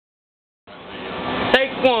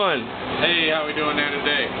one. Hey, how we doing there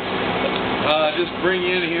today? Just bring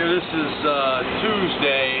you in here. This is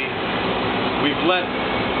Tuesday.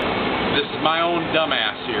 This is my own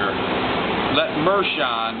dumbass here, let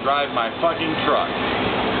Mershon drive my fucking truck.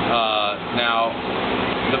 Now,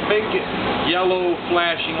 the big yellow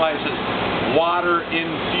flashing light says water in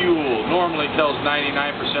fuel. Normally tells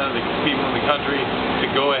 99% of the people in the country to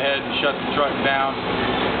go ahead and shut the truck down.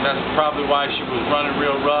 That's probably why she was running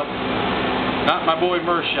real rough. Not my boy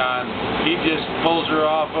Mershon. He just pulls her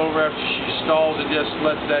off over after she stalls and just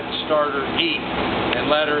lets that starter eat. And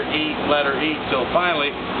let her eat, till finally,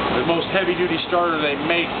 the most heavy-duty starter they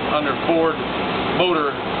make under Ford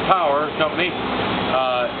Motor Power Company,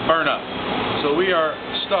 burn up. So we are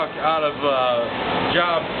stuck out of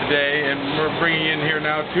job today, and we're bringing in here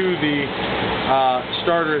now to the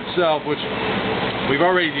starter itself, which we've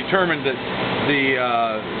already determined that the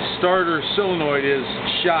starter solenoid is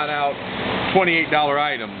shot out $28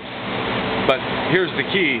 item. But here's the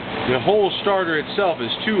key: the whole starter itself is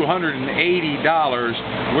 $280.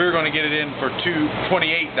 We're going to get it in for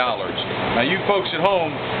 $28. Now, you folks at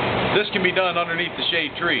home, this can be done underneath the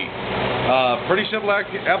shade tree. Pretty simple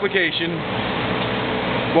application.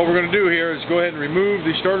 What we're going to do here is go ahead and remove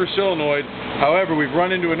the starter solenoid. However, we've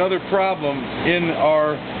run into another problem in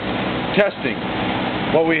our testing.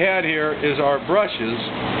 What we had here is our brushes.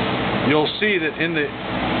 You'll see that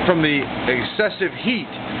from the excessive heat,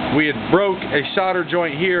 we had broke a solder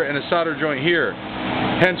joint here and a solder joint here.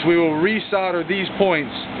 Hence, we will resolder these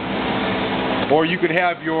points, or you could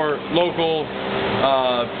have your local,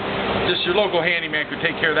 just your local handyman could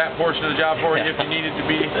take care of that portion of the job for you if you needed to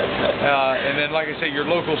be. And then, like I say, your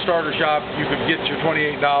local starter shop, you could get your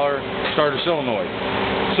 $28 starter solenoid.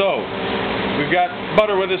 So, we've got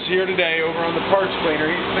Butter with us here today over on the parts cleaner.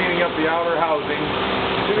 He's cleaning up the outer housing.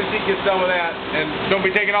 As soon as he gets done with that, and don't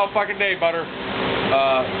be taking all fucking day, Butter,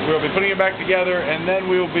 we'll be putting it back together, and then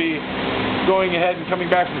we'll be going ahead and coming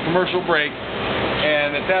back from the commercial break.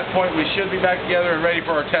 And at that point, we should be back together and ready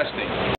for our testing.